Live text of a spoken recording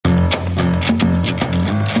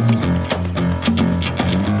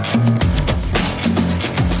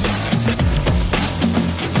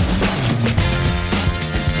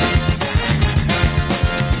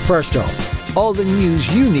First up, all the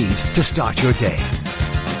news you need to start your day.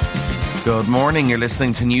 Good morning, you're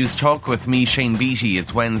listening to News Talk with me, Shane Beattie.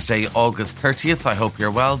 It's Wednesday, August 30th. I hope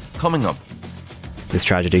you're well. Coming up. This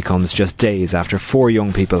tragedy comes just days after 4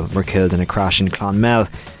 young people were killed in a crash in Clonmel,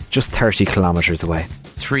 just 30 kilometres away.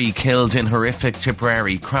 3 killed in horrific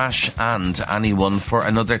Tipperary crash, and anyone for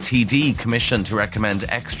another TD commissioned to recommend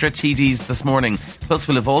extra TDs this morning. Plus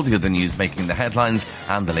we'll have all the other news making the headlines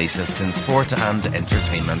and the latest in sport and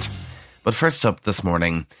entertainment. But first up this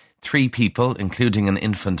morning, 3 people, including an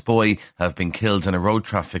infant boy, have been killed in a road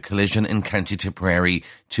traffic collision in County Tipperary.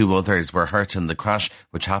 2 others were hurt in the crash,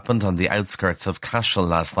 which happened on the outskirts of Cashel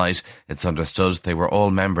last night. It's understood they were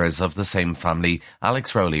all members of the same family.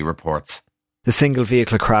 Alex Rowley reports. The single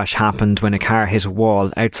vehicle crash happened when a car hit a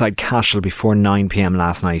wall outside Cashel before 9 p.m.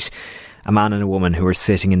 last night. A man and a woman who were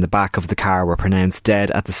sitting in the back of the car were pronounced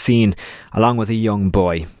dead at the scene, along with a young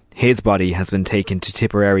boy. His body has been taken to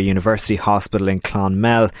Tipperary University Hospital in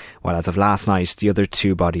Clonmel, while as of last night, the other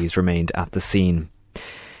 2 bodies remained at the scene.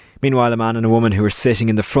 Meanwhile, a man and a woman who were sitting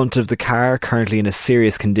in the front of the car, currently in a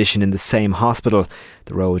serious condition in the same hospital.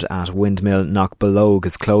 The road at Windmill Knockbelogue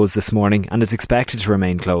is closed this morning and is expected to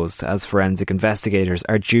remain closed as forensic investigators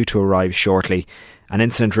are due to arrive shortly. An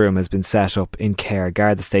incident room has been set up in Care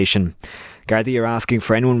Garda Station. Gardaí are asking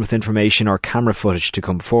for anyone with information or camera footage to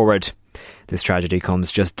come forward. This tragedy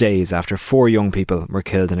comes just days after 4 young people were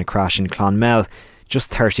killed in a crash in Clonmel,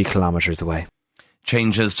 just 30 kilometres away.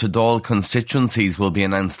 Changes to Dáil constituencies will be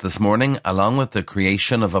announced this morning, along with the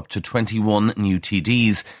creation of up to 21 new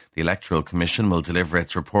TDs. The Electoral Commission will deliver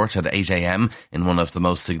its report at 8 a.m. in one of the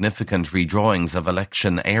most significant redrawings of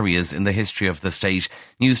election areas in the history of the state.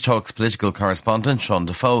 News Talk's political correspondent Sean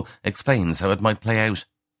Defoe explains how it might play out.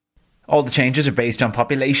 All the changes are based on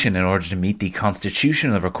population in order to meet the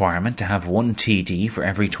constitutional requirement to have 1 TD for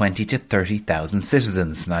every 20 to 30,000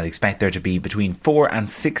 citizens. And I'd expect there to be between 4 and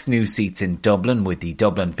 6 new seats in Dublin, with the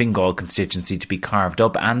Dublin-Fingal constituency to be carved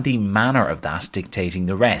up and the manner of that dictating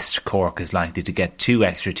the rest. Cork is likely to get 2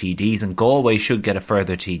 extra TDs and Galway should get a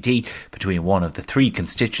further TD between one of the 3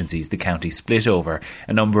 constituencies the county split over.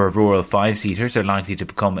 A number of rural 5-seaters are likely to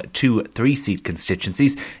become 2 3-seat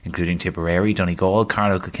constituencies, including Tipperary, Donegal,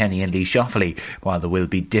 Carlow, Kilkenny and Lee Offaly, while there will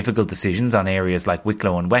be difficult decisions on areas like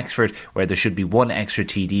Wicklow and Wexford, where there should be 1 extra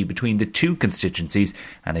TD between the 2 constituencies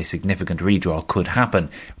and a significant redraw could happen.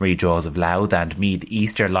 Redraws of Louth and Meath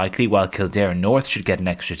East are likely, while Kildare North should get an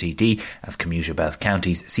extra TD as commuter belt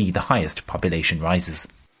counties see the highest population rises.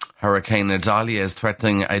 Hurricane Idalia is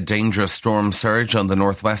threatening a dangerous storm surge on the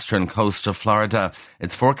northwestern coast of Florida.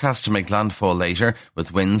 It's forecast to make landfall later,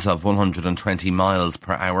 with winds of 120 miles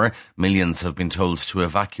per hour. Millions have been told to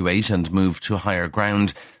evacuate and move to higher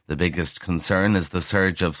ground. The biggest concern is the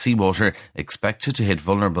surge of seawater expected to hit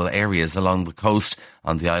vulnerable areas along the coast.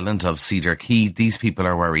 On the island of Cedar Key, these people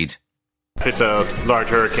are worried. If it's a large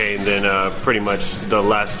hurricane, then pretty much the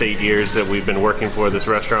last 8 years that we've been working for this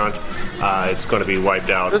restaurant, it's going to be wiped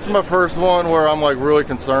out. This is my first one where I'm really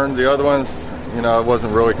concerned. The other ones, I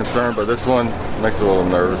wasn't really concerned, but this one makes me a little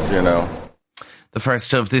nervous, The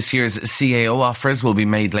first of this year's CAO offers will be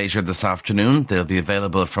made later this afternoon. They'll be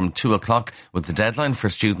available from 2 o'clock, with the deadline for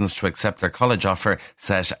students to accept their college offer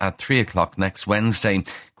set at 3 o'clock next Wednesday.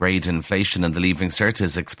 Grade inflation in the Leaving Cert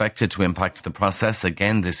is expected to impact the process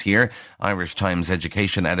again this year. Irish Times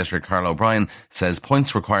education editor Carl O'Brien says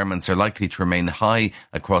points requirements are likely to remain high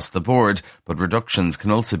across the board, but reductions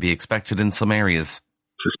can also be expected in some areas.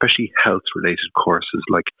 Especially health-related courses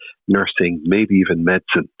like nursing, maybe even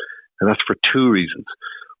medicine. And that's for 2 reasons.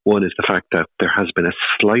 One is the fact that there has been a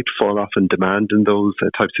slight fall-off in demand in those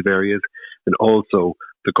types of areas. And also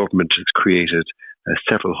the government has created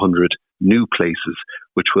several hundred new places,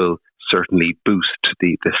 which will certainly boost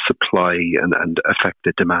the supply and affect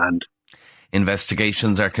the demand.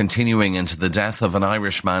 Investigations are continuing into the death of an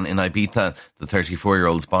Irishman in Ibiza. The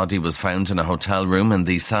 34-year-old's body was found in a hotel room in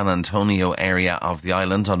the San Antonio area of the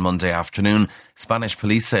island on Monday afternoon. Spanish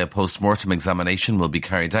police say a post-mortem examination will be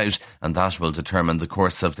carried out, and that will determine the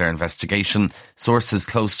course of their investigation. Sources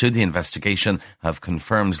close to the investigation have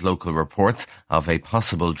confirmed local reports of a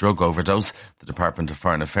possible drug overdose. The Department of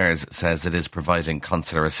Foreign Affairs says it is providing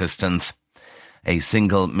consular assistance. A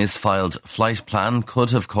single misfiled flight plan could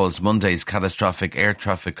have caused Monday's catastrophic air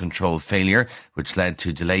traffic control failure, which led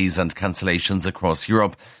to delays and cancellations across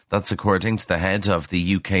Europe. That's according to the head of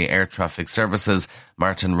the UK Air Traffic Services.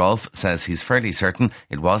 Martin Rolfe says he's fairly certain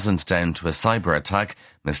it wasn't down to a cyber attack.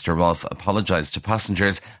 Mr. Rolfe apologised to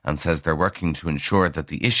passengers and says they're working to ensure that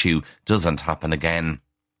the issue doesn't happen again.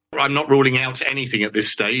 I'm not ruling out anything at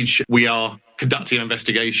this stage. We are conducting an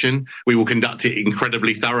investigation. We will conduct it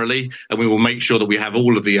incredibly thoroughly, and we will make sure that we have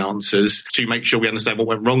all of the answers to make sure we understand what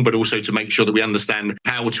went wrong, but also to make sure that we understand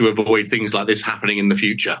how to avoid things like this happening in the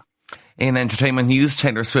future. In entertainment news,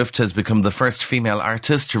 Taylor Swift has become the first female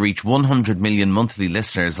artist to reach 100 million monthly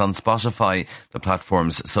listeners on Spotify. The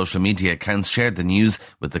platform's social media accounts shared the news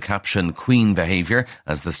with the caption "Queen Behaviour"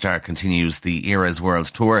 as the star continues the Eras World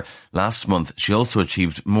Tour. Last month, she also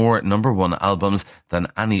achieved more #1 albums than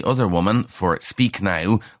any other woman for Speak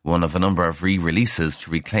Now, one of a number of re-releases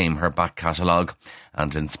to reclaim her back catalogue.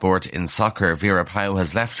 And in sport, in soccer, Vera Pauw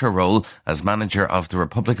has left her role as manager of the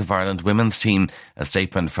Republic of Ireland women's team. A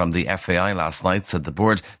statement from the FAI last night said the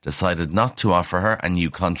board decided not to offer her a new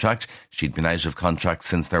contract. She'd been out of contract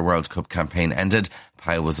since their World Cup campaign ended.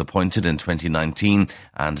 Pauw was appointed in 2019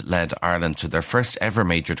 and led Ireland to their first ever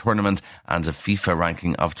major tournament and a FIFA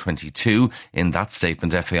ranking of 22. In that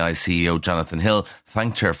statement, FAI CEO Jonathan Hill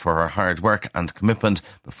thanked her for her hard work and commitment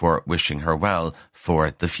before wishing her well for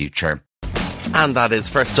the future. And that is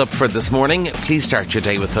First Up for this morning. Please start your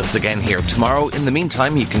day with us again here tomorrow. In the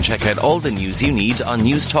meantime, you can check out all the news you need on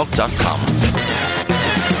newstalk.com.